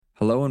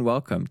Hello and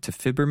welcome to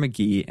Fibber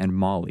McGee and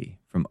Molly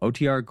from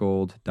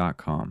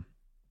OTRGold.com.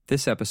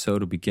 This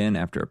episode will begin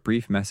after a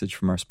brief message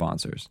from our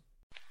sponsors.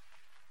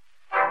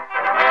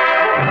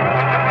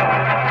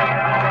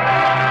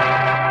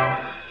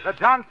 The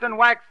Johnson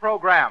Wax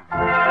Program.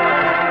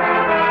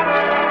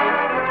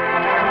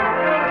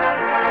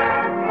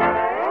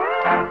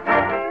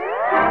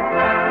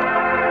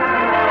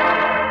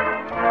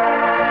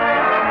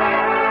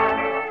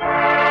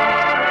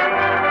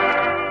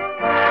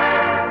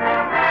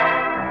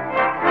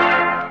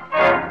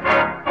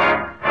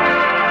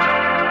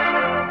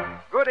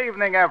 Good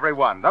evening,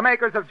 everyone. The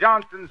makers of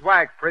Johnson's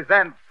Wax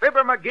present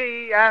Fibber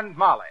McGee and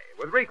Molly,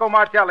 with Rico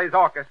Marcelli's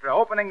orchestra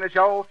opening the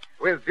show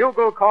with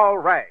Bugle Call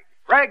Rag.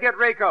 Rag it,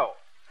 Rico.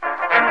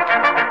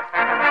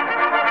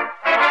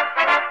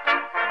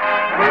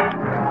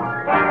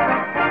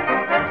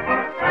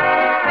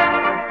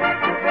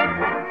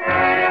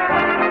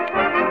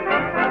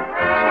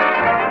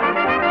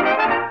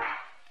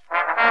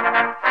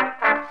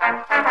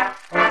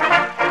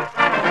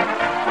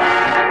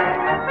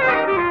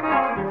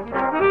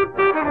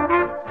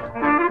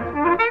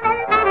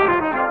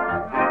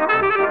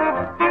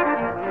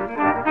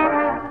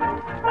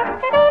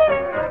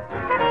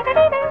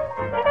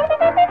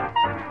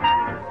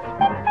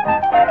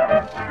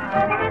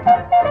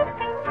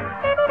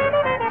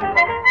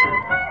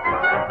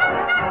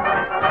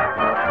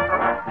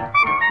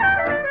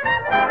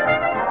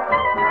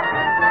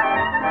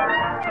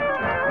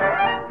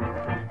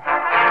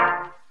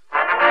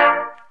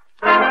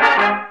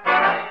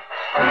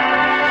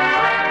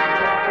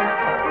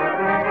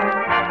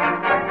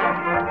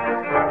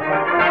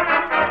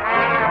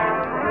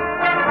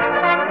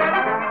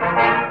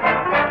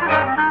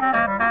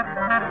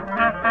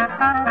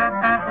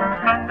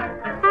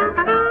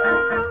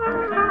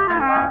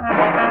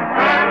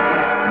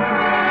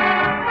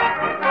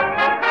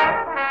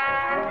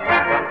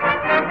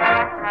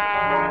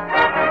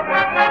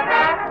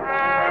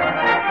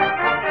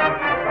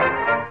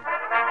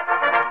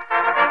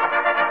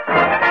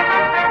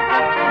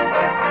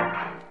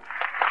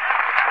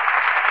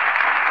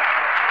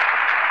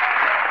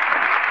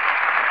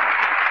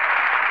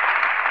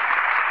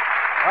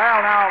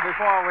 Well, now,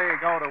 before we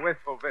go to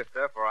Wistful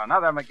Vista for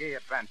another McGee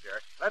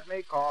adventure, let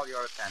me call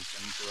your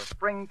attention to a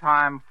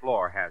springtime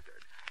floor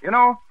hazard. You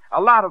know,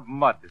 a lot of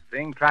mud is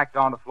being tracked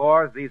onto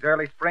floors these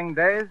early spring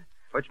days,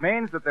 which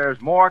means that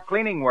there's more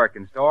cleaning work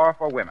in store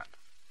for women.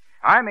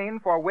 I mean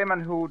for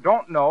women who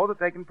don't know that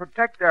they can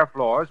protect their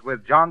floors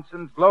with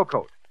Johnson's Glow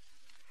Coat.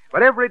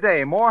 But every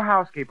day, more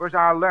housekeepers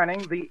are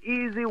learning the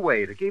easy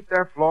way to keep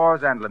their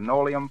floors and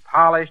linoleum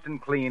polished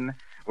and clean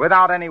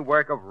without any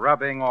work of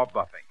rubbing or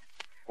buffing.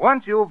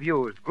 Once you've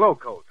used Glow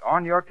Coat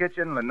on your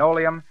kitchen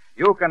linoleum,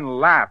 you can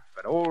laugh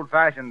at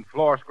old-fashioned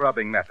floor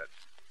scrubbing methods.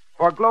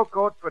 For Glow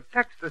Coat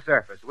protects the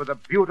surface with a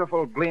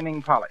beautiful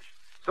gleaming polish,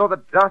 so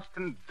that dust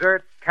and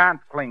dirt can't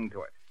cling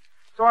to it.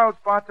 Soiled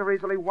spots are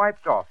easily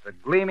wiped off the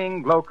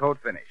gleaming Glow Coat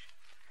finish.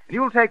 And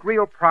you'll take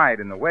real pride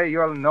in the way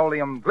your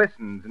linoleum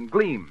glistens and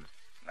gleams.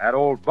 That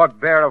old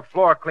bugbear of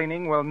floor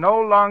cleaning will no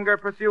longer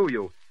pursue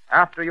you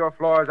after your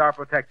floors are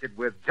protected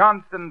with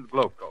Johnson's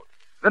Glow Coat.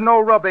 The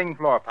no-rubbing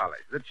floor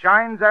polish that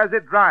shines as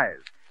it dries,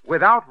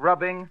 without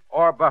rubbing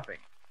or buffing.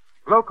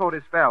 Glow Coat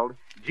is spelled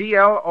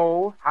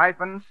Glocoat.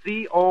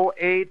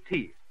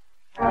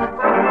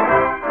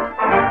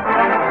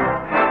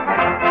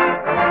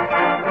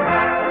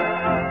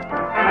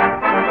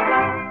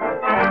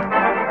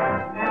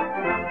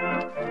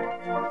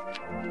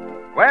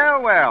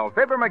 Well,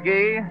 Fibber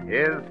McGee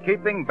is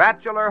keeping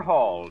bachelor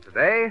hall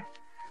today.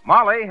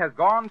 Molly has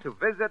gone to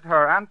visit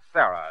her Aunt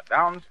Sarah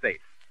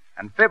downstate.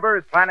 And Fibber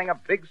is planning a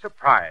big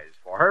surprise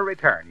for her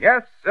return.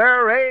 Yes,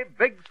 sir, a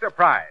big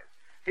surprise.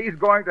 He's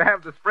going to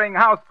have the spring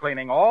house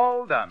cleaning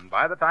all done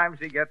by the time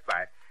she gets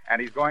back,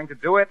 and he's going to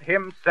do it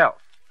himself.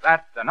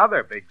 That's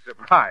another big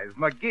surprise.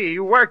 McGee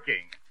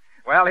working.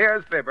 Well,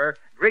 here's Fibber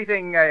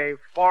greeting a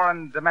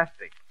foreign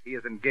domestic he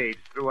is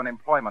engaged through an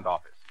employment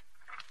office.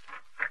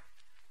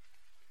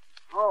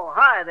 Oh,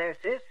 hi there,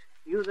 sis.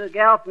 You the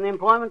gal from the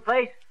employment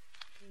place?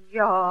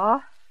 Ja.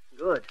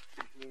 Good.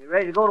 You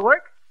ready to go to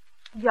work?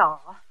 Ja.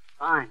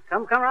 Fine.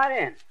 Come right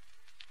in.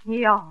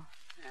 Ja.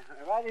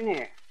 Right in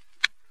here.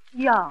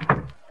 Ja.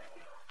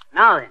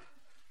 Now then.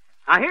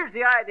 Now here's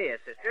the idea,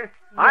 sister.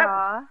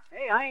 Ja.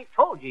 Hey, I ain't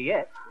told you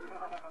yet.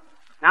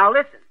 Now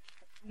listen.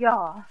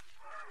 Ja.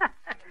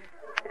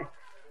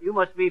 You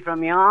must be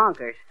from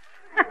Yonkers.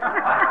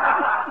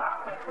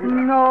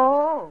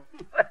 No.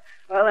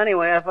 Well,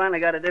 anyway, I finally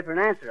got a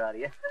different answer out of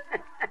you.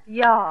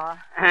 Ja.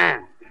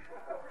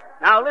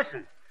 Now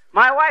listen.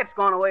 My wife's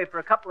gone away for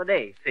a couple of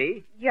days,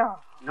 see? Ja.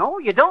 No,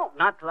 you don't.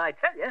 Not till I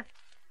tell you.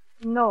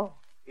 No.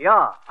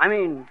 Yeah, I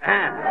mean...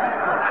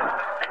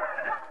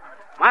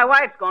 My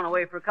wife's gone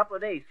away for a couple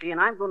of days, see,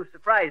 and I'm going to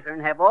surprise her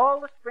and have all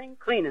the spring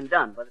cleaning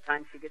done by the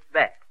time she gets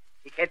back.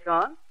 You catch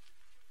on?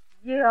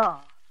 Yeah.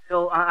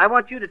 So I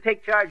want you to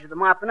take charge of the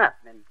mopping up.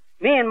 And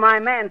me and my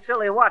man,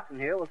 Silly Watson,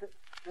 here will...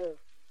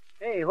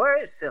 hey,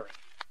 where is Silly?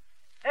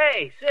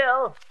 Hey,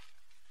 Sil.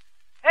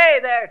 Hey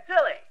there,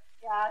 Silly.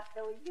 Yeah,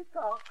 so you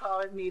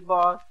calling me,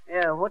 boss?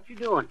 Yeah, what you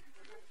doing?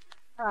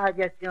 I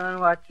just doing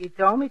what you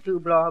told me to,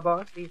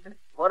 boss, Lisa.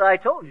 What I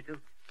told you to.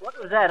 What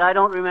was that? I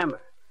don't remember.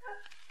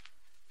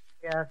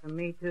 Yeah, for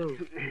me, too.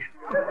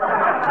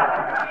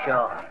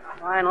 Sure.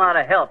 Fine lot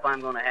of help I'm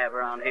going to have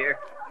around here.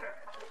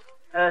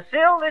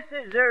 Sil,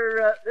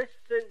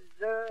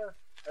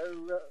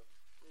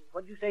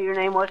 what'd you say your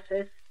name was,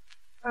 sis?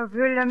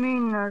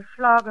 Wilhelmina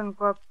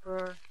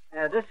Schlagenkopf.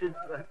 Yeah, this is,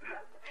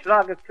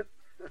 Schlager...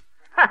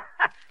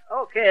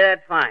 Okay,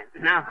 that's fine.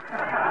 Now,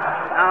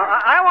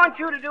 I want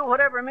you to do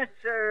whatever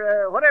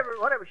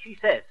whatever she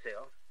says,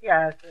 Sil.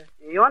 Yeah, sir.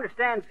 You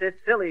understand, sis,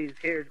 Silly's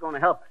here is going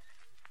to help us.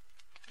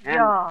 And,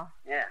 Yeah.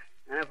 Yeah.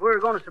 And if we're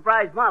going to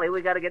surprise Molly,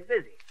 we got to get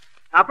busy.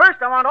 Now,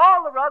 first, I want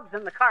all the rugs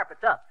and the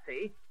carpets up,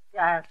 see?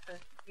 Yeah, sir.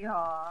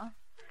 Yeah.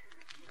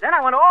 Then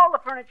I want all the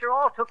furniture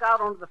all took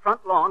out onto the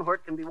front lawn where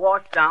it can be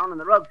washed down and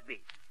the rugs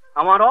beat.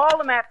 I want all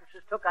the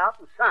mattresses took out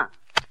and sunned.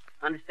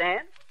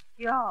 Understand?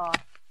 Yeah.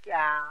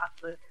 Yeah,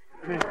 sir.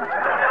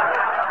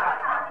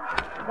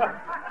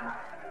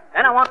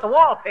 Then I want the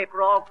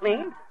wallpaper all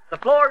cleaned, the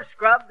floors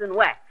scrubbed and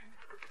waxed.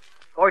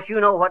 Of course, you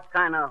know what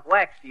kind of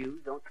wax to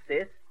use, don't you,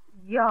 sis?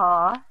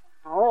 Yeah.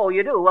 Oh,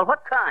 you do? Well,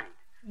 what kind?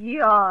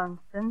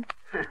 Janssen.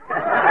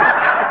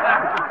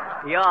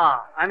 Yeah,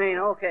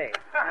 okay.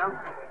 Well,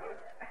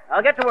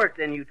 I'll get to work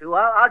then, you two.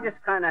 I'll just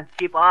kind of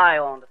keep an eye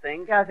on the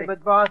things. Yeah, sir,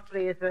 but boss,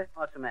 please, sir.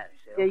 What's the matter,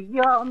 Sil?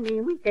 You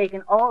mean we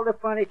taking all the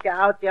furniture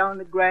out there on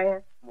the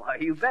grass? Why,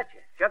 you betcha.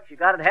 Shucks, you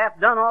got it half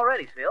done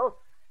already, Sil.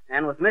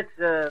 And with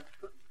that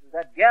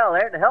gal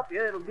there to help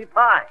you, it'll be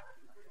pie.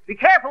 Be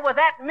careful with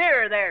that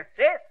mirror there,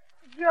 sis.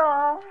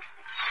 Yeah.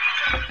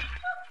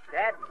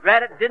 Dad,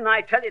 drat it, didn't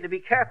I tell you to be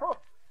careful?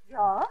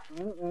 Yeah.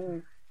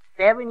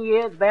 7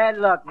 years bad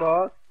luck,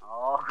 boss.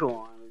 Oh, go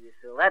on with you,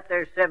 Sil. That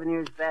there 7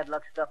 years bad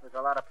luck stuff is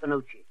a lot of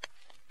panucci.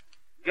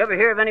 Did you ever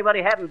hear of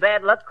anybody having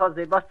bad luck because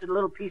they busted a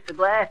little piece of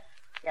glass?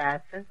 Yeah,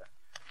 sir.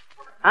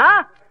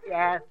 Huh?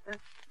 Yeah, sir.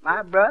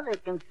 My brother,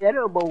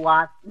 Considerable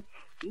Watson,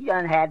 he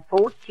done had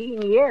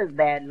 14 years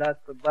bad luck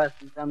for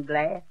busting some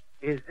glass.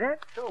 Is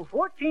that so?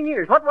 14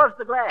 years. What was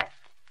the glass?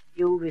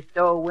 Jewelry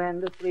store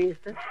window, please,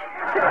 sir.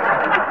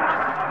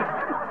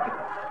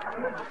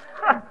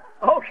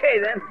 Okay,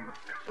 then.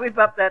 Sweep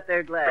up that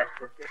there glass,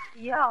 sister.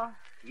 Yeah.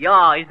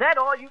 Yeah, is that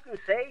all you can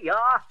say?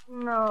 Yeah?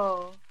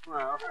 No.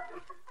 Well,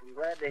 I'm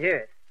glad to hear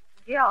it.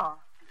 Yeah.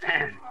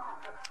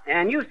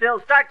 And you,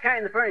 Sil, start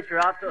carrying the furniture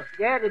out so...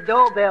 Yeah, the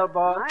doorbell,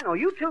 boss. I know.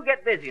 You two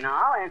get busy now.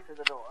 I'll answer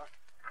the door.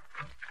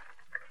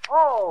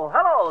 Oh,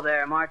 hello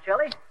there,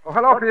 Marcelli. Oh,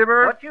 hello,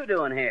 Fever. What you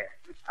doing here?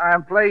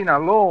 I'm playing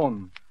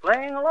alone.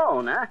 Playing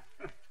alone, huh?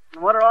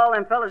 And what are all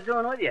them fellas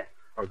doing with you?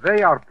 Oh,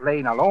 they are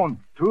playing alone,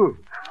 too.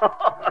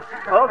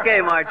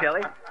 Okay,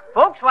 Marcelli.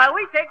 Folks, while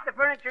we take the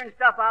furniture and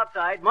stuff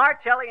outside,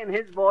 Marcelli and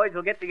his boys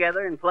will get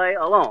together and play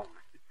alone.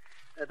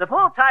 The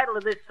full title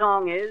of this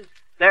song is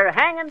They're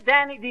Hanging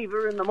Danny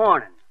Deaver in the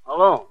Morning,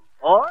 Alone.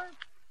 Or,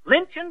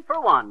 Lynching for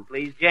One,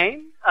 please,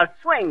 James. A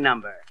swing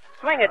number.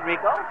 Swing it,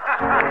 Rico.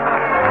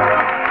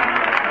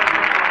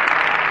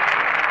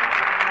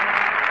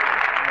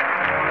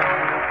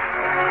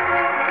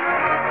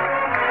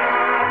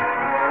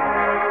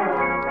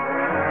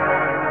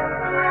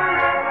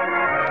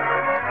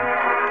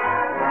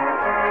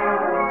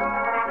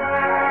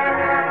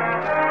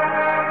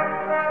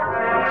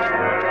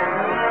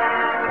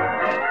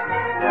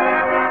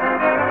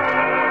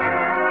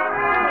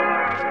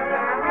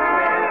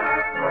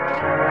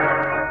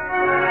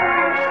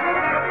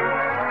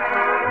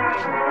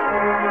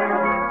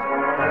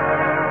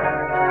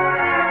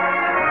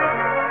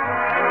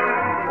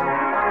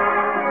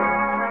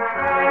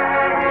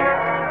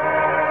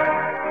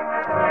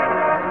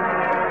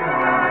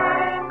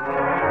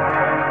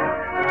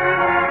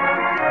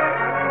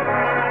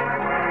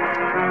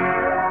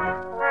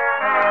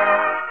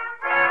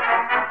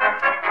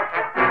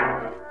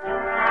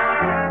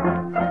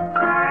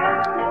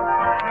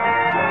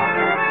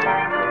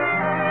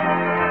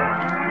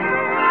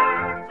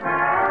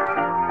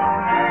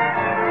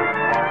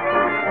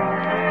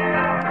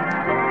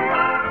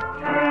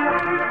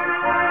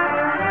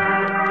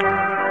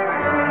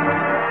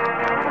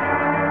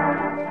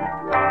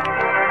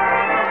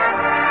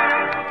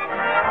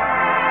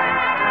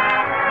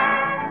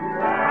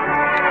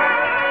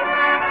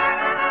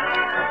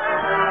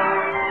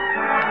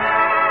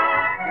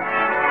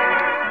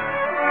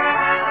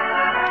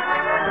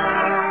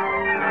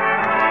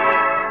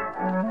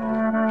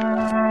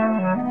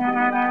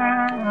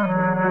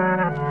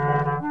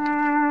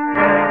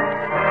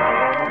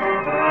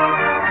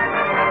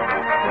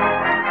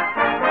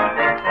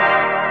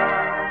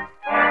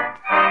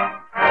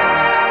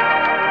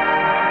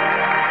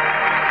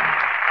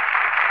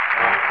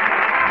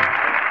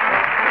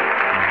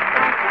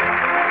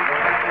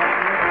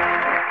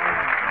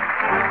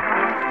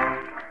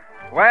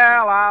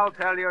 Well, I'll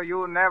tell you,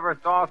 you never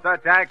saw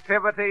such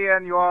activity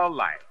in your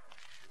life.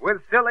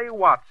 With Silly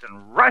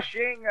Watson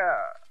rushing,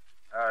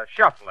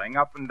 shuffling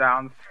up and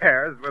down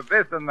stairs with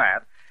this and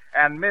that,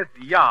 and Miss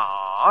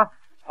Ya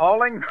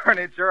hauling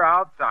furniture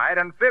outside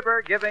and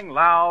Fibber giving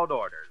loud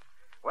orders.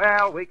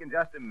 Well, we can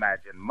just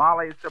imagine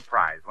Molly's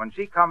surprise when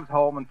she comes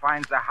home and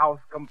finds the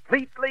house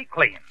completely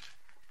cleaned.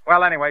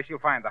 Well, anyway, she'll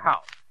find the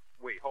house.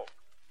 We hope.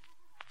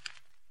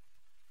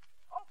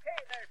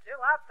 Okay, there, Phil,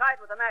 outside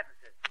with the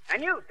mattresses.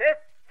 And you, sis,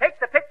 take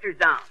the pictures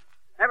down.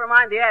 Never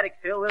mind the attic,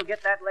 Phil. We'll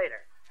get that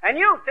later. And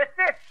you,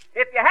 sister,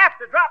 if you have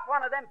to drop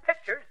one of them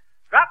pictures,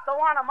 drop the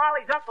one of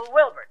Molly's Uncle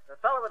Wilbert, the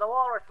fellow with the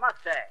walrus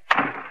mustache.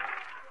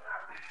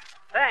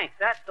 Thanks,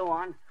 that's the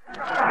one.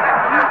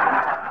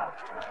 Now,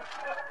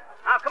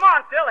 come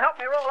on, Phil, help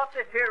me roll up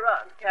this here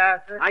rug. Yeah,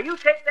 sir. Now, you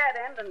take that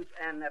end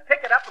and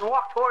pick it up and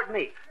walk toward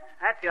me.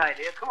 That's the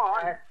idea. Come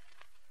on.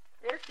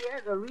 This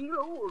here's a real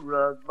old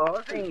rug,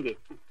 boss, ain't it?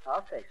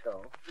 I'll say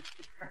so.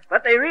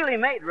 But they really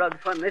made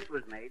rugs when this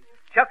was made.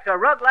 Shucks, a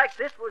rug like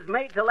this was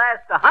made to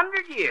last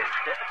 100 years.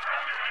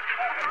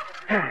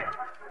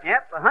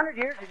 Yep, 100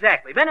 years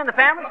exactly. Been in the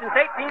family since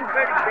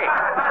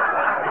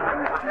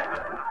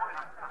 1836.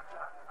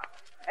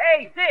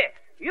 Hey, sis,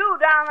 you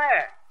down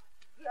there.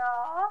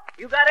 Yeah.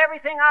 You got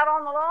everything out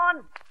on the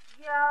lawn?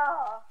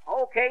 Yeah.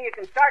 Okay, you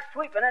can start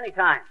sweeping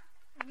anytime.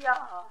 Yeah.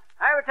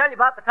 I ever tell you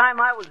about the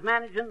time I was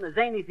managing the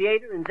Zany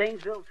Theater in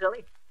Zanesville,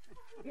 Silly?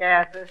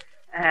 Yeah, sir.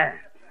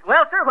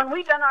 Well, sir, when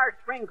we done our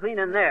spring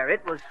cleaning there,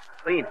 it was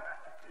clean.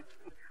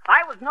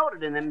 I was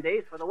noted in them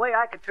days for the way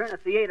I could turn a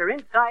theater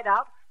inside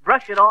out,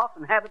 brush it off,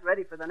 and have it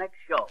ready for the next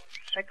show.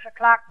 6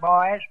 o'clock,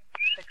 boys.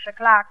 6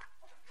 o'clock.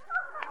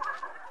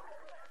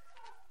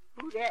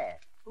 Who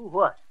that? Who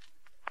what?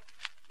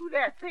 Who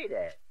that say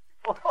that?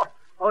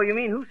 Oh, you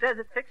mean who says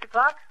it's 6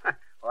 o'clock?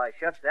 Why,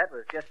 shucks, that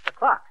was just the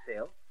clock,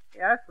 Sil.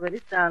 Yes, but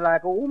it sounds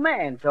like old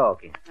man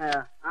talking.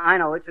 I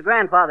know, it's a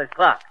grandfather's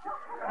clock.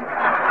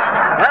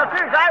 Well,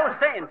 sir, as I was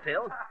saying,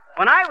 Phil,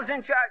 when I was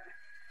in charge...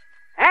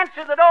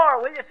 Answer the door,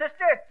 will you,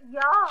 sister?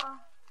 Yeah.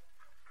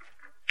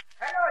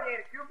 Hello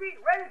there, Cupid.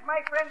 Where is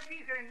my friend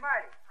Caesar and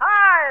Marty?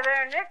 Hi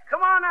there, Nick.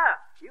 Come on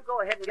up. You go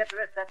ahead and get the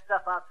rest of that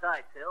stuff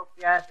outside, Phil.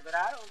 Yes, but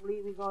I don't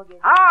believe he's going to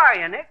get... How are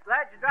you, Nick?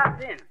 Glad you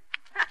dropped in.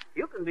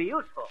 You can be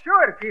useful.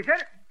 Sure,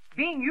 Caesar.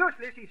 Being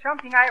useless is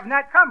something I have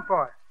not come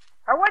for.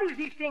 What is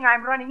this thing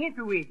I'm running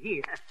into with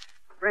here?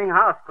 Spring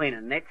house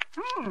cleaning, Nick.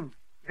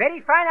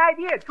 Very fine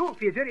idea, too,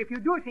 Caesar, if you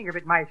do think of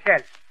it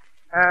myself.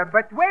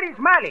 But where is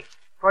Molly?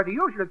 For the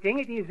usual thing,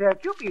 it is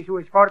Cupid who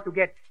is for to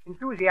get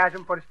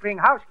enthusiasm for spring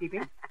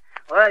housekeeping.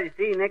 Well, you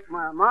see, Nick,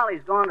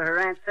 Molly's gone to her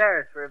Aunt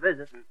Sarah's for a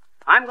visit, and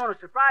I'm going to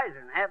surprise her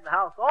and have the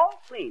house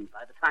all clean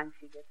by the time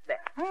she gets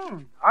back.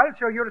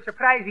 Also, you're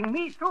surprising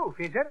me, too,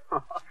 Caesar.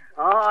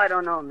 I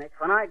don't know, Nick.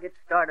 When I get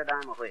started,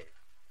 I'm a whiz.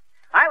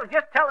 I was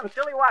just telling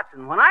Silly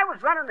Watson, when I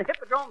was running the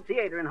Hippodrome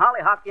Theater in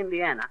Hollyhock,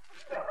 Indiana,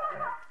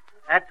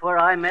 that's where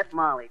I met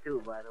Molly, too,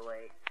 by the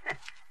way.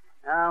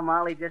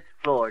 Molly just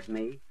floored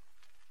me.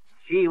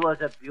 She was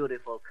a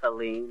beautiful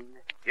Colleen.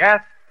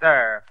 Yes,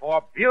 sir.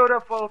 For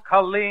beautiful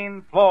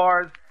Colleen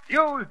floors,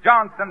 use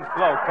Johnson's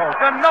Glow Coat,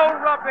 the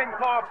no-rubbing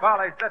floor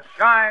polish that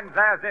shines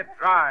as it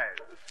dries.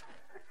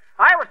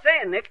 I was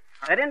saying, Nick,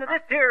 that into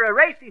this here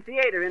racy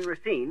theater in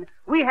Racine,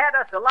 we had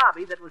us a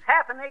lobby that was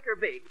half an acre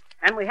big,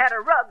 and we had a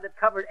rug that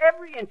covered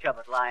every inch of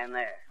it lying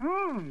there.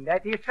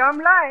 That is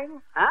some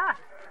line. Huh?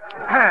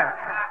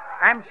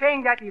 I'm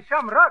saying that is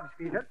some rugs,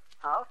 Peter.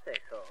 I'll say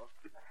so.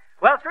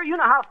 Well, sir, you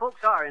know how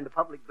folks are into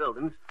public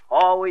buildings,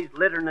 always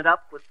littering it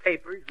up with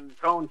papers and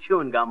throwing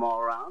chewing gum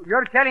all around.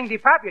 You're telling the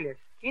populace.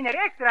 In a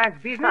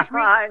restaurant's business,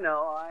 I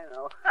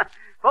know.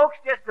 Folks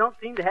just don't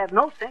seem to have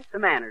no sense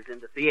of manners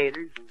into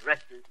theaters and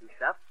restaurants and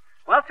stuff.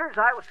 Well, sir, as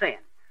I was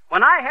saying,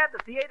 when I had the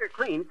theater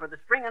cleaned for the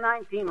spring of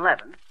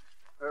 1911,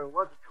 or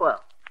was it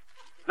 12?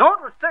 No,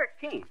 it was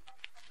 13.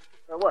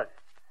 Or was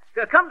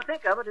it? Come to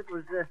think of it, it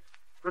was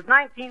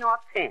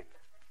 1910.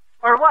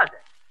 Or was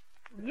it?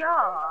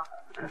 Yeah.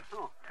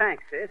 Oh,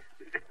 thanks, sis.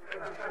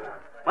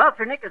 Well,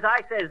 Sir Nick, as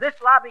I says,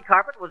 this lobby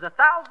carpet was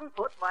 1,000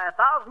 foot by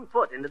 1,000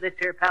 foot into this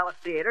here Palace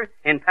Theater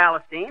in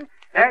Palestine.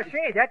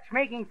 Say, that's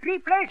making 3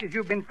 places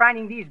you've been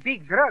finding these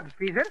big rugs,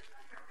 Peter.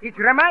 It's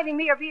reminding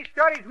me of these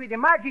stories with the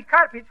magic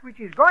carpets, which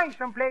is going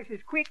some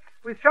places quick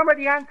with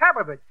somebody on top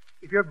of it.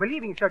 If you're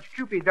believing such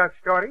Cupid duck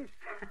stories.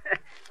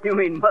 You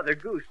mean Mother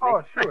Goose, Nick.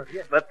 Oh, sure,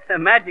 yes. But the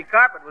magic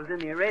carpet was in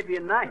the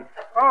Arabian Nights.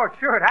 Oh,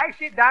 sure. I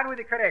sit down with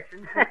the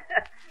corrections.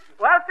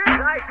 Well, sir,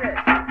 as I said,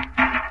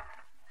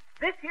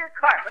 this here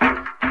carpet...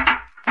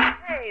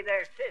 Hey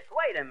there, sis,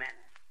 wait a minute.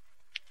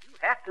 You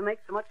have to make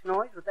so much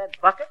noise with that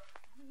bucket?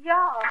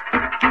 Yeah.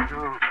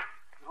 Oh.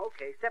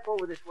 Okay, step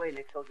over this way,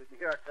 Nick, so we can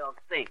hear ourselves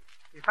think.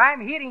 If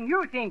I'm hearing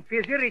you think,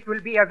 Fizzer, it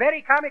will be a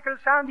very comical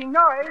sounding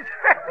noise.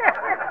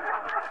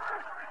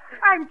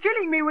 I'm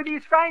killing me with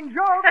these fine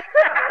jokes.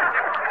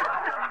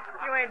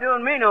 You ain't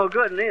doing me no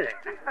good neither.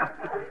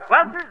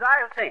 Well, sir, as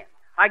I was saying,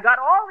 I got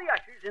all the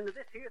ushers into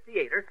this here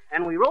theater,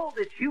 and we rolled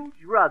this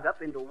huge rug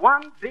up into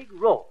one big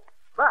roll.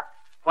 But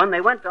when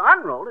they went to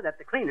unroll it at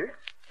the cleaners,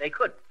 they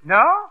couldn't.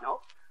 No?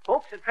 No.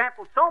 Folks had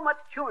trampled so much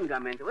chewing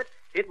gum into it,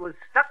 it was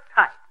stuck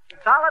tight,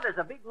 solid as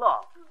a big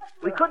log.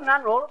 We couldn't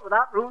unroll it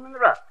without ruining the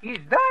rug. Is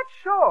that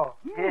so?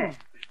 Yeah.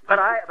 But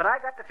I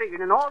got to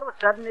figuring, and all of a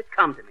sudden it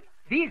come to me.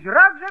 These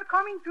rugs are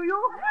coming to you?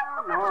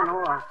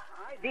 No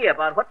idea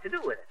about what to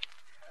do with it.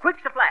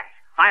 Quick's a flash.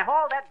 I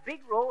hauled that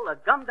big roll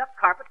of gummed-up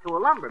carpet to a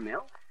lumber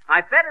mill.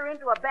 I fed her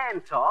into a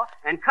bandsaw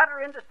and cut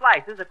her into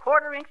slices a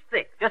 1/4 inch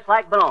thick, just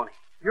like bologna.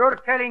 You're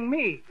telling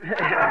me.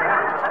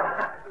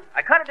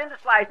 I cut it into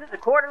slices a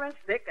 1/4 inch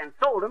thick and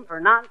sold them for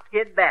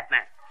non-skid bath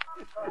mats.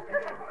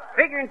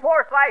 Figuring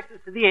 4 slices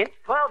to the inch,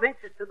 12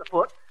 inches to the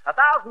foot,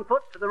 1,000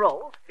 foot to the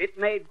roll, it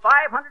made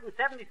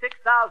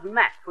 576,000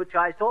 mats, which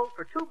I sold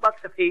for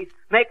 $2 apiece,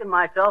 making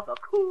myself a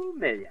cool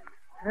million.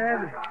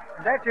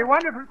 That's a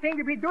wonderful thing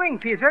to be doing,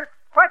 Peter.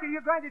 What are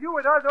you going to do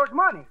with all those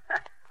money?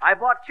 I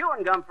bought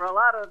chewing gum for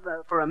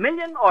for 1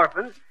 million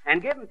orphans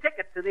and give them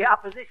tickets to the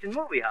opposition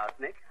movie house,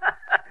 Nick.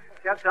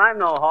 Shucks, I'm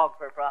no hog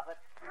for profit.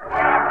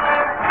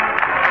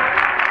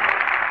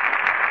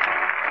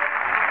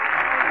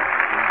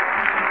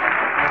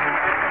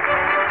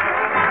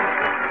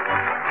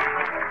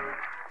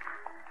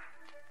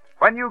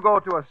 When you go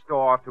to a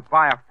store to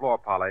buy a floor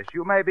polish,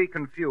 you may be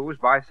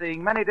confused by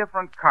seeing many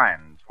different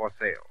kinds for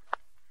sale.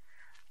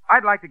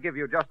 I'd like to give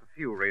you just a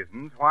few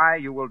reasons why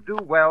you will do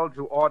well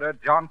to order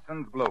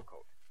Johnson's Glow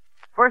Coat.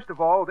 First of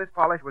all, this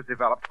polish was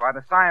developed by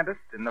the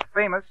scientists in the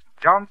famous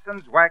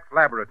Johnson's Wax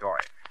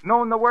Laboratory,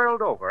 known the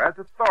world over as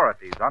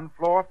authorities on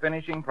floor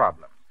finishing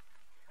problems.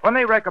 When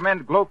they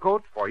recommend Glow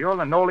Coat for your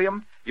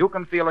linoleum, you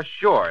can feel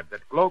assured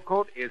that Glow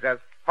Coat is as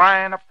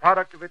fine a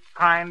product of its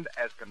kind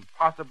as can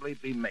possibly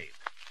be made.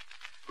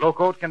 Glow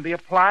Coat can be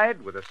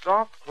applied with a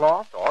soft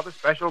cloth or the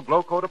special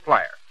Glow Coat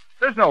applier.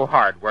 There's no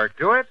hard work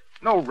to it,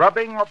 no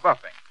rubbing or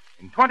buffing.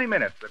 In 20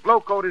 minutes, the Glow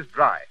Coat is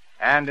dry,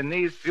 and in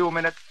these few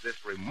minutes,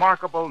 this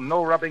remarkable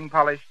no-rubbing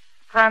polish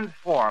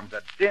transforms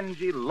a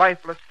dingy,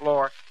 lifeless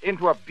floor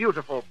into a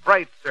beautiful,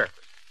 bright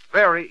surface,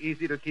 very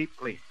easy to keep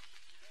clean.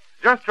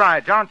 Just try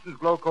Johnson's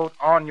Glow Coat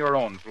on your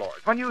own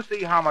floors. When you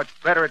see how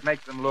much better it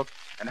makes them look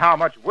and how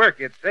much work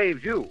it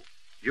saves you,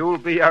 you'll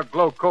be a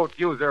Glow Coat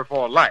user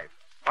for life.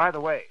 By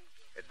the way,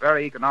 it's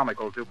very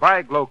economical to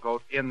buy Glow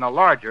Coat in the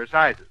larger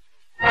sizes.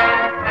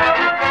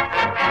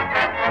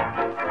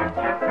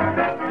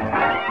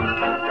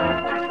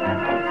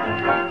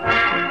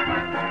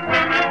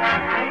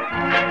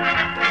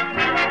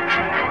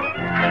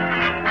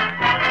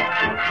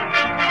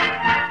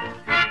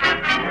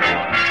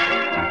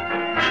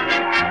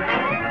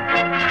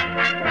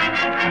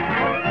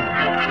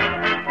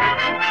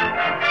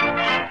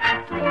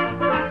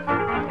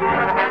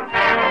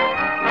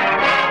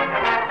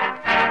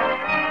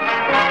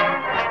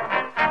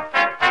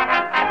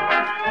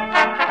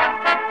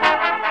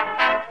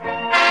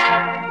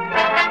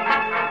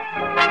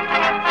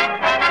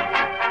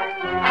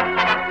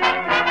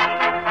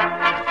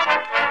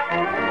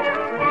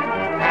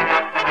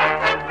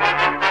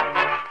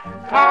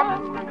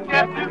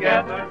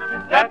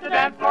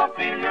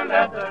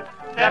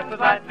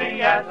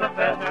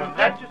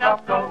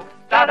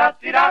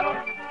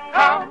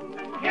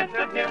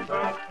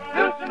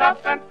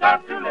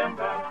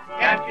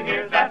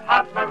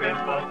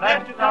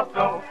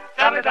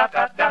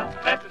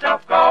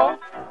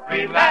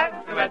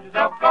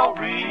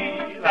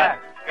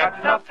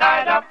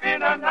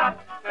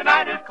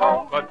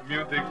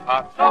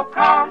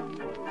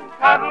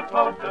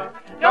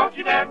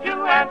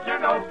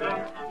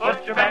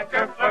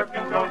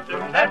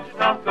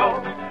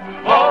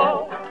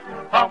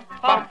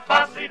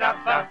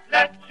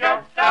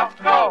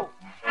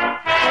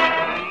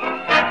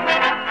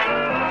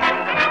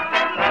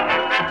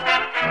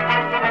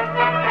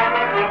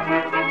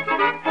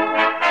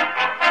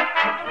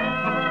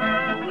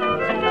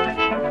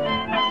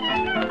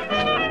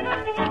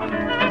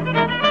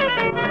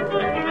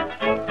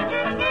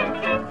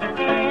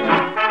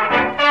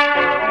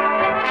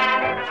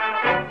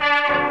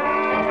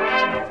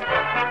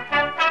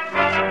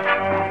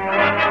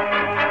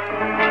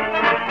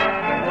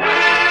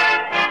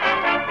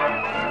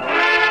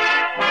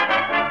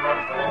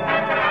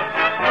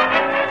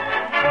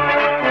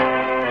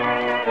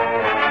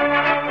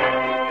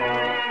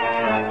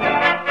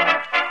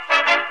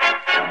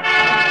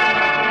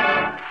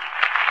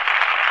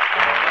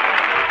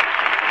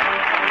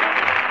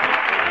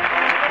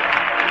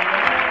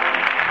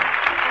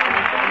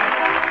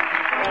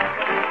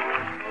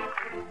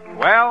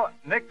 Well,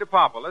 Nick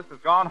DePopulis has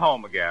gone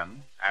home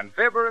again, and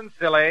Fibber and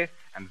Silly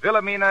and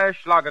Wilhelmina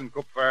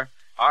Schlagenkupfer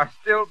are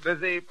still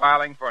busy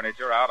piling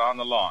furniture out on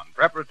the lawn,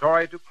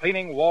 preparatory to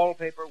cleaning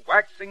wallpaper,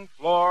 waxing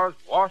floors,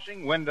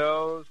 washing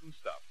windows, and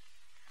stuff.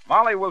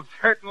 Molly will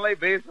certainly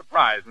be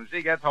surprised when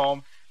she gets home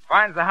and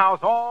finds the house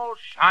all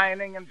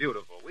shining and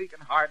beautiful. We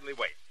can hardly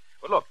wait.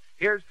 But look,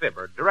 here's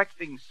Fibber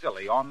directing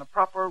Silly on the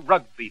proper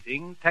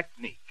rug-beating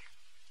technique.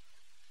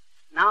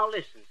 Now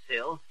listen,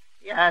 Sil.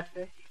 Yes,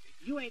 sir.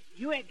 You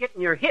ain't getting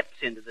your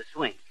hips into the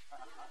swing.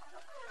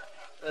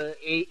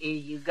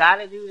 You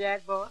gotta do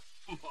that, boy?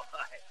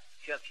 Why,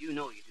 Chuck, you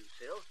know you do,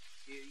 Sil.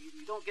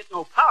 You don't get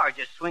no power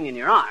just swinging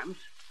your arms.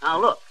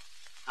 Now look.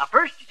 Now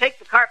first you take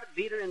the carpet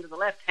beater into the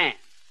left hand,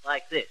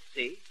 like this,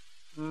 see?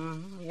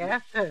 Mm-hmm.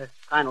 Yes, sir.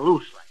 Kind of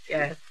loose like this.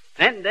 Yes.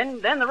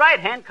 Then the right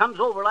hand comes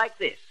over like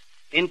this.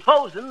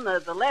 enclosing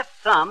the left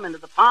thumb into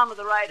the palm of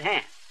the right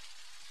hand.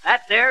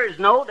 That there is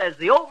known as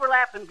the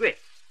overlapping grip,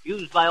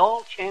 used by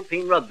all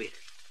champion rugbyers.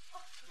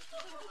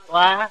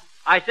 Why?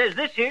 I says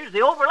this here's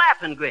the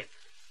overlapping grip.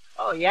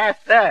 Oh, yes,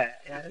 sir.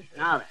 Yes, sir.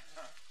 Now then.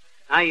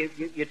 Now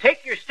you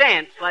take your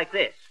stance like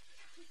this.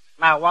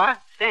 My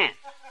what? Stance.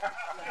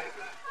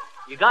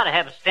 You gotta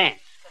have a stance.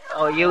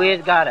 Oh, you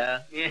is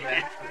gotta.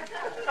 Yeah.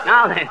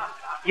 Now then,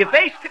 you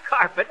face the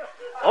carpet,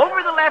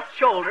 over the left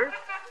shoulder,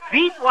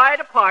 feet wide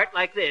apart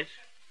like this.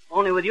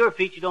 Only with your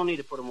feet, you don't need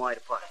to put them wide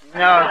apart. No,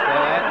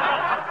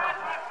 sir.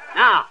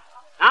 Now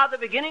the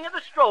beginning of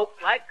the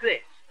stroke like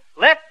this.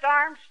 Left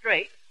arm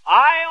straight,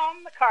 eye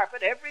on the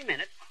carpet every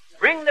minute.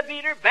 Bring the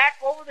beater back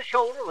over the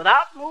shoulder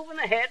without moving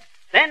the head.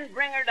 Then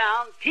bring her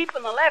down,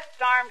 keeping the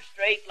left arm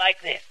straight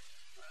like this.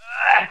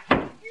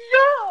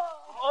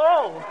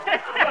 Oh,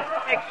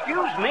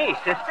 excuse me,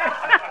 sister.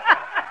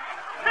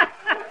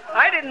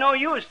 I didn't know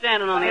you were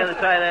standing on the other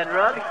side of that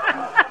rug.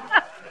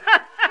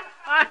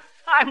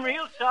 I'm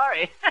real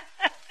sorry.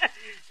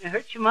 It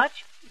hurt you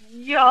much?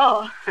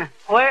 Yeah.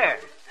 Where?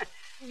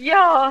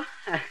 Yeah.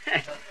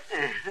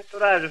 That's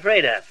what I was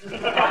afraid of.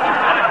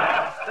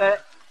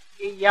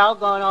 Y'all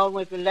going on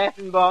with the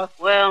lesson, boss?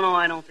 Well, no,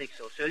 I don't think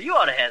so, sir. You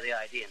ought to have the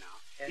idea now.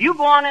 You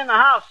go on in the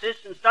house,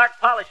 sis, and start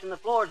polishing the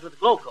floors with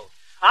glow coat.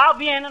 I'll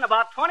be in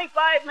about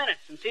 25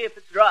 minutes and see if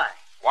it's dry.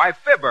 Why,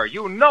 Fibber,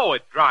 you know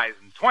it dries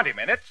in 20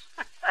 minutes.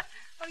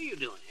 What are you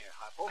doing here,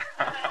 Harpo?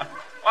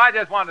 Well, I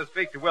just wanted to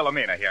speak to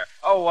Wilhelmina here.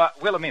 Oh,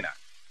 Wilhelmina,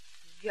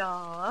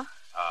 Yeah.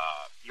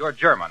 you're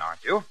German,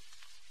 aren't you?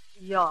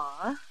 Yeah.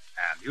 And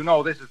you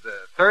know this is the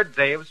third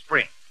day of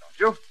spring, don't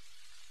you?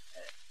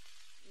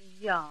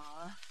 Yeah.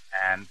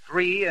 And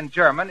 3 in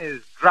German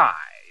is dry,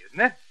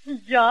 isn't it?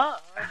 Yeah.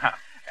 Yeah.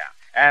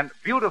 And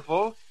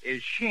beautiful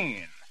is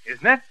sheen,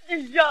 isn't it?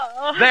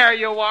 Yeah. There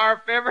you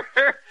are, Fibber.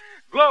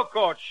 Glow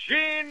coat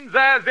sheens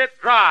as it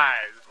dries.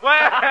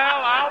 Well,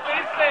 I'll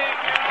be seeing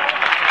you.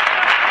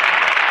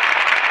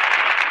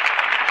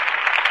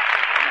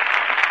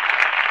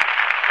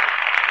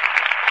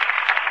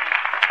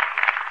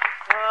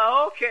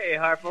 Okay,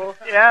 Harpo.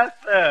 Yes,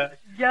 sir.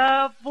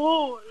 Yeah,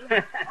 fool.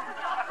 Hey,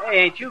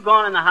 ain't you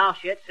gone in the house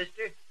yet,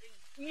 sister?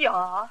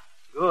 Yeah.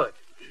 Good.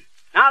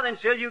 Now then,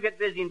 Sil, you get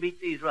busy and beat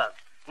these rugs.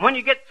 When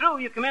you get through,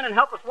 you come in and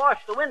help us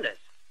wash the windows.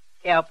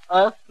 Help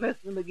us,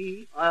 Mr.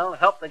 McGee? Well,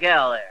 help the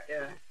gal there.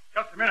 Yeah.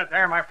 Just a minute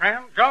there, my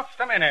friend. Just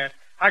a minute.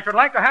 I should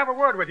like to have a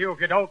word with you, if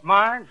you don't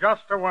mind.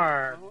 Just a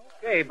word.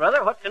 Okay,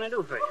 brother, what can I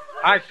do for you?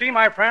 I see,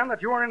 my friend,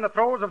 that you are in the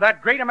throes of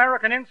that great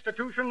American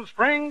institution,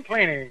 spring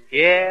cleaning.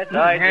 Yes,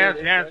 I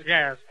do.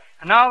 Yes.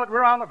 And now that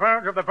we're on the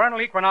verge of the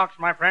vernal equinox,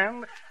 my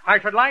friend, I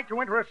should like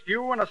to interest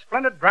you in a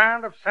splendid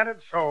brand of scented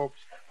soaps.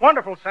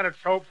 Wonderful scented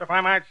soaps, if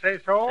I might say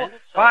so. Scented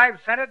soap? 5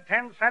 scented,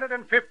 10 scented,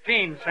 and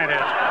 15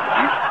 scented.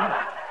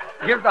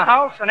 Gives the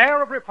house an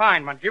air of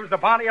refinement, gives the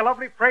body a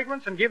lovely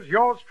fragrance, and gives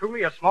yours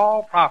truly a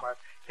small profit.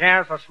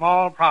 Yes, a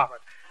small profit.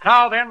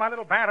 Now then, my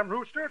little bantam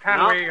rooster,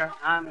 can we...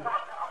 I'm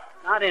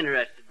not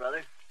interested,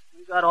 brother.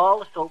 We've got all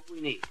the soap we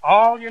need.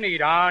 All you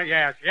need,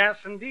 yes,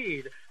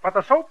 indeed. But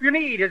the soap you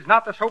need is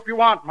not the soap you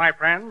want, my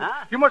friend.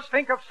 Huh? You must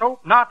think of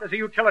soap not as a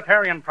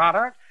utilitarian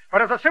product,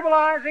 but as a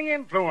civilizing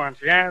influence.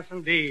 Yes,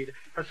 indeed,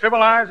 a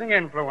civilizing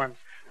influence.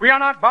 We are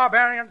not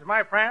barbarians,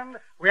 my friend.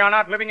 We are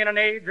not living in an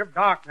age of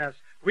darkness.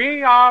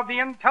 We are the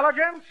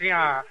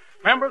intelligentsia,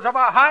 members of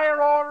a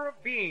higher order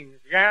of beings.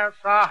 Yes,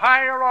 a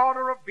higher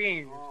order of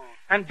beings. Oh.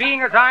 And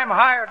being as I'm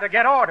hired to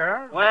get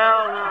orders...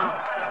 Well,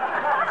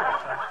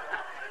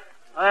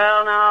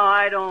 now,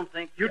 I don't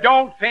think... You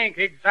don't think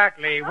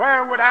exactly.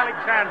 Where would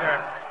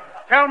Alexander...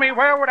 Tell me,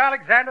 where would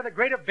Alexander the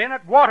Great have been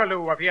at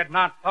Waterloo if he had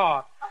not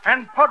thought?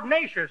 And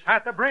Pugnacious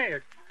at the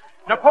bridge.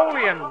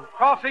 Napoleon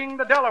crossing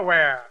the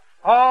Delaware.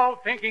 All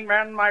thinking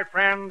men, my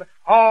friend.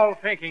 All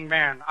thinking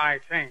men, I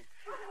think.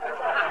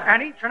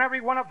 And each and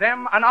every one of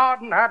them an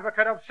ardent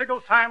advocate of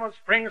Sigel Simons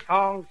Spring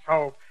Song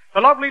soap.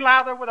 The lovely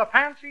lather with a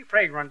fancy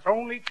fragrance.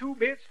 Only 2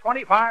 bits,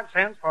 25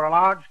 cents for a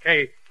large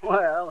cake.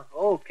 Well,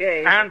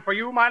 okay. And for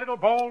you, my little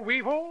boll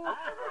weevil,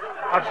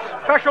 a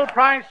special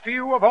price to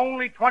you of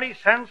only 20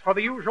 cents for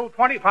the usual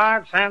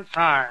 25-cent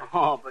size.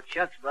 Oh, but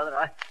shucks,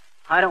 brother,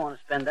 I don't want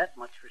to spend that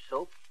much for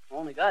soap.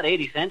 Only got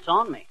 80 cents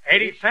on me.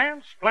 80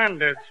 cents?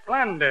 Splendid,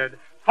 splendid.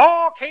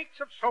 4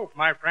 cakes of soap,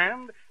 my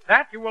friend,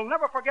 that you will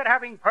never forget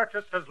having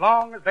purchased as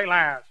long as they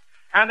last.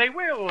 And they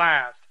will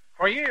last,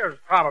 for years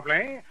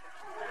probably.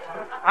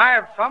 I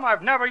have some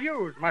I've never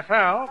used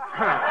myself.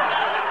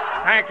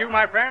 Thank you,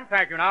 my friend,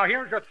 thank you. Now,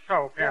 here's your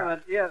soap. Here.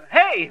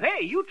 Hey,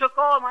 you took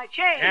all my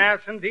change.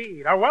 Yes,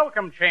 indeed. A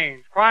welcome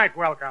change. Quite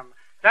welcome.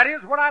 That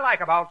is what I like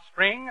about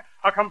spring.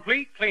 A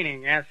complete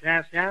cleaning. Yes,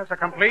 a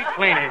complete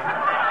cleaning.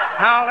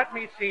 Now, let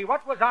me see.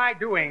 What was I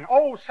doing?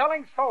 Oh,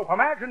 selling soap.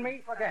 Imagine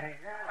me forgetting.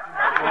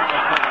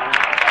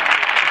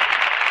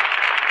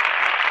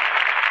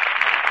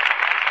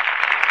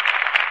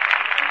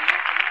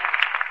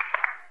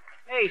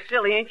 Hey,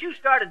 silly, ain't you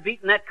started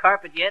beating that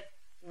carpet yet?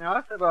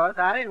 No, sir, boss.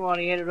 I didn't want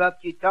to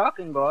interrupt you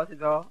talking, boss,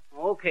 at all.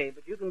 Okay,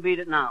 but you can beat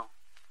it now.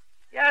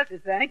 Yes, sir.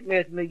 Thank you,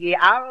 Miss McGee.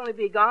 I'll only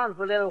be gone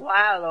for a little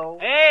while, though.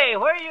 Hey,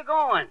 where are you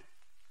going?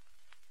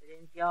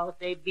 Didn't y'all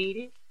say beat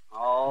it?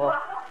 Oh,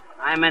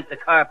 I meant the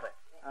carpet.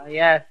 Oh,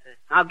 yes, sir.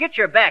 Now get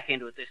your back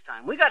into it this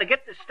time. We got to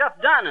get this stuff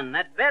done and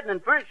that bed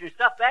and furniture and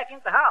stuff back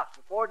into the house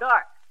before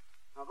dark.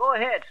 Now go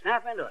ahead,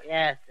 snap into it.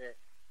 Yes, sir.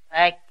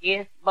 Like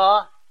this,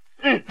 boss.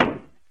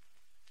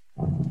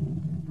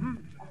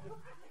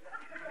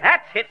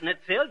 That's hitting it,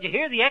 Sil. Did you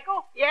hear the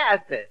echo?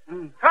 Yes, sir.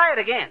 Try it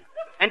again.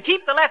 And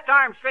keep the left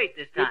arm straight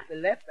this time. Keep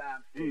the left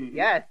arm straight.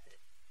 Yes,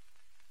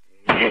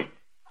 sir.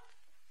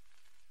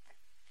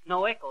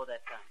 No echo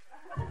that time.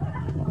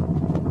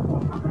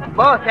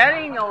 Boss, that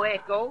ain't no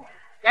echo.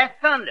 That's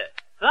thunder.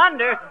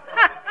 Thunder?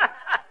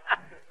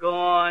 Go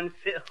on,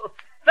 Sil.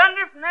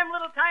 Thunder from them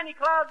little tiny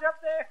clouds up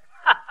there?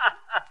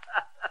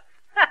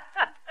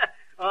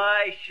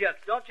 Why,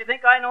 shucks. Don't you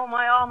think I know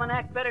my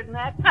almanac better than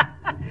that?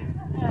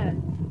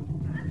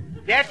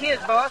 That is,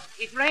 boss.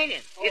 It's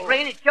raining. It's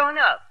raining sure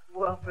enough.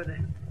 Well, for the...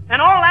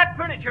 And all that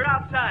furniture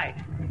outside.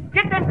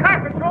 Get them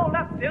carpets rolled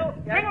up, Sil.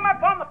 Yes. Bring them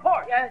up on the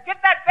porch. Yes.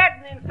 Get that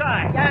bed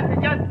inside. Yes, sir.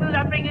 Just as soon as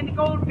I bring in the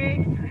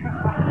goldfish.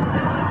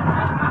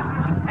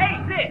 Hey,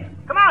 Sid,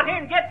 come out here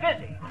and get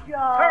busy.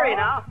 Ja. Hurry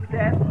now.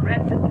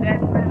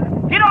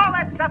 Get all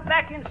that stuff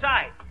back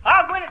inside.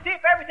 I'll go in and see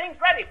if everything's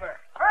ready for it.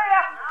 Hurry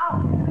up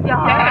now.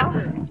 Ja.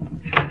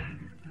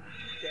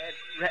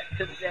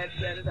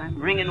 Dead,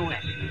 I'm wringing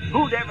wet.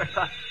 Who'd ever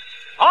thought?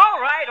 All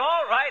right.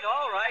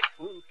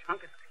 Ooh,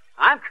 chunk it.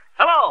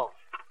 Hello.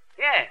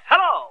 Yes,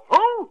 hello.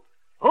 Who?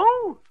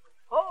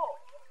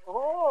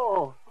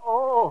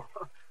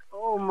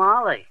 Oh,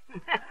 Molly.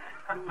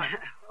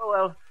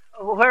 Well,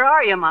 where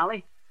are you,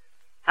 Molly?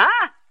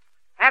 Huh?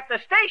 At the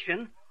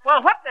station?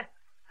 Well, what the...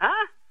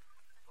 Huh?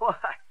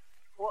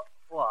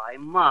 Why,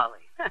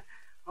 Molly.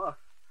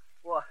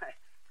 Why,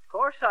 of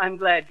course I'm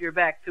glad you're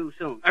back too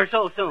soon. Or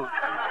so soon. Okay,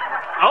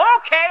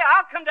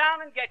 I'll come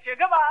down and get you.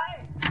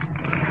 Goodbye.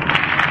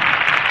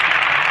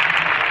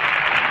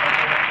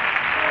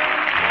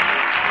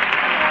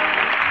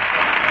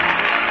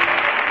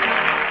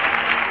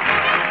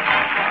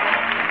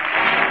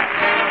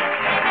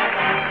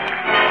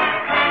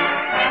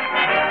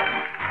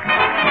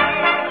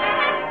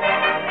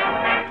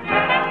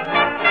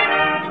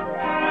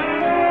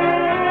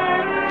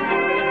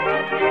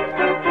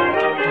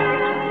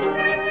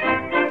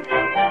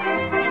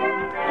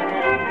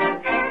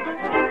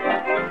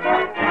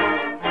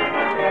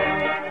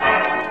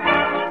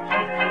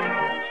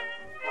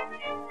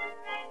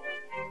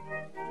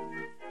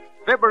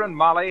 Fibber and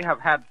Molly have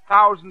had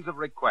thousands of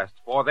requests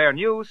for their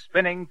new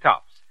spinning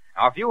tops.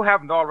 Now, if you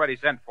haven't already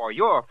sent for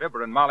your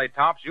Fibber and Molly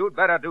tops, you'd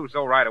better do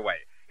so right away.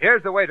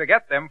 Here's the way to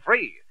get them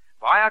free.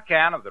 Buy a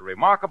can of the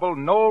remarkable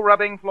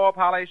no-rubbing floor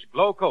polish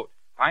Glow Coat,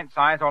 pint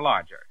size or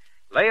larger.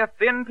 Lay a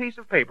thin piece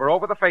of paper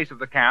over the face of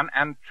the can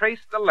and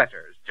trace the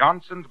letters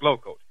Johnson's Glow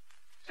Coat.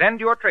 Send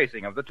your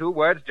tracing of the two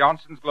words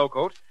Johnson's Glow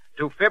Coat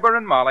to Fibber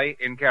and Molly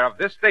in care of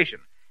this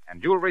station,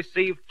 and you'll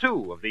receive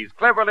 2 of these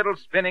clever little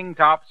spinning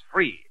tops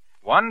free.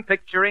 One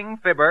picturing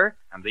Fibber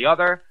and the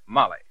other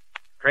Molly.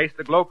 Trace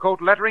the Glow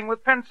Coat lettering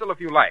with pencil if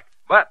you like,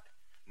 but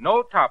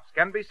no tops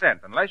can be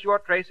sent unless your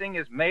tracing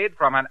is made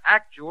from an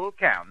actual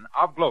can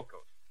of Glow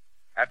Coat.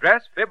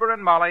 Address Fibber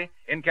and Molly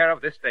in care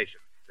of this station.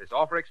 This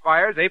offer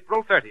expires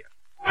April 30th.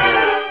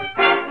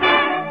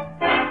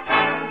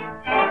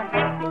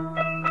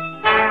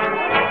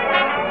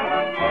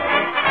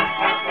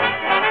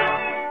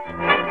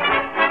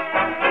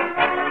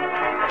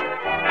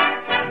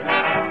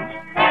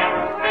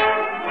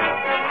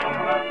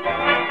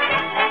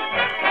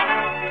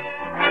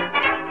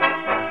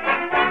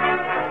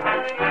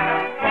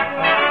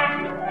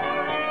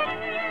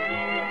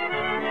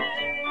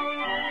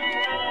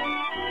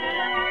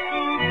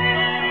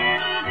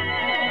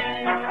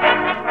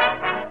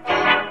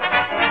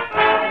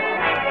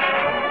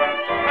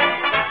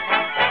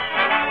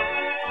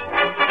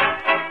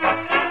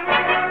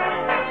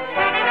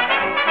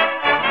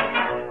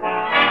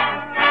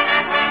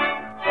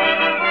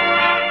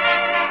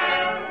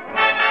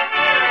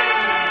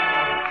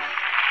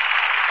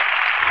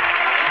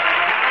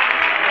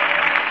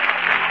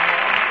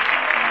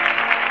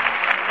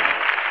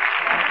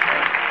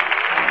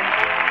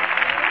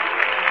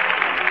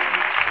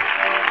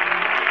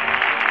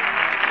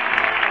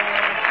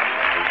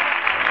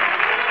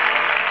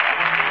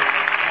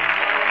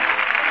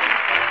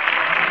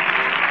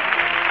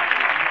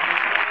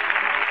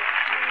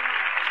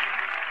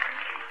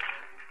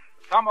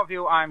 Some of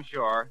you, I'm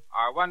sure,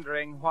 are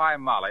wondering why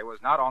Molly was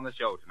not on the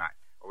show tonight.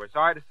 Well, we're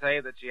sorry to say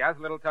that she has a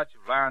little touch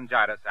of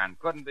laryngitis and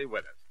couldn't be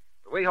with us.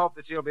 But we hope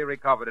that she'll be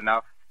recovered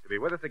enough to be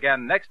with us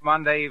again next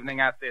Monday evening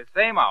at this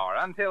same hour.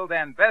 Until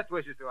then, best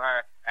wishes to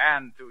her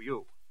and to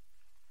you.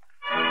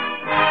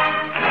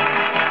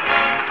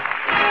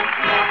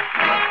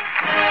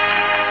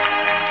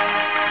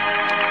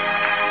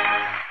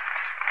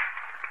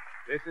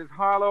 This is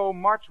Harlow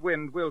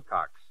Marchwind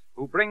Wilcox,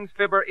 who brings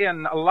Fibber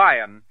in a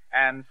lion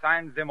and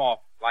signs him off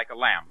like a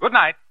lamb. Good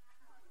night.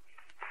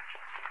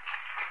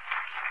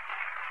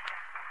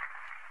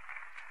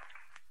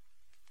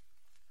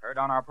 heard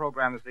on our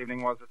program this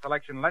evening was the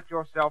selection Let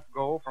Yourself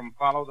Go from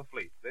Follow the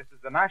Fleet. This is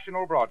the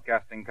National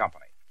Broadcasting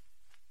Company.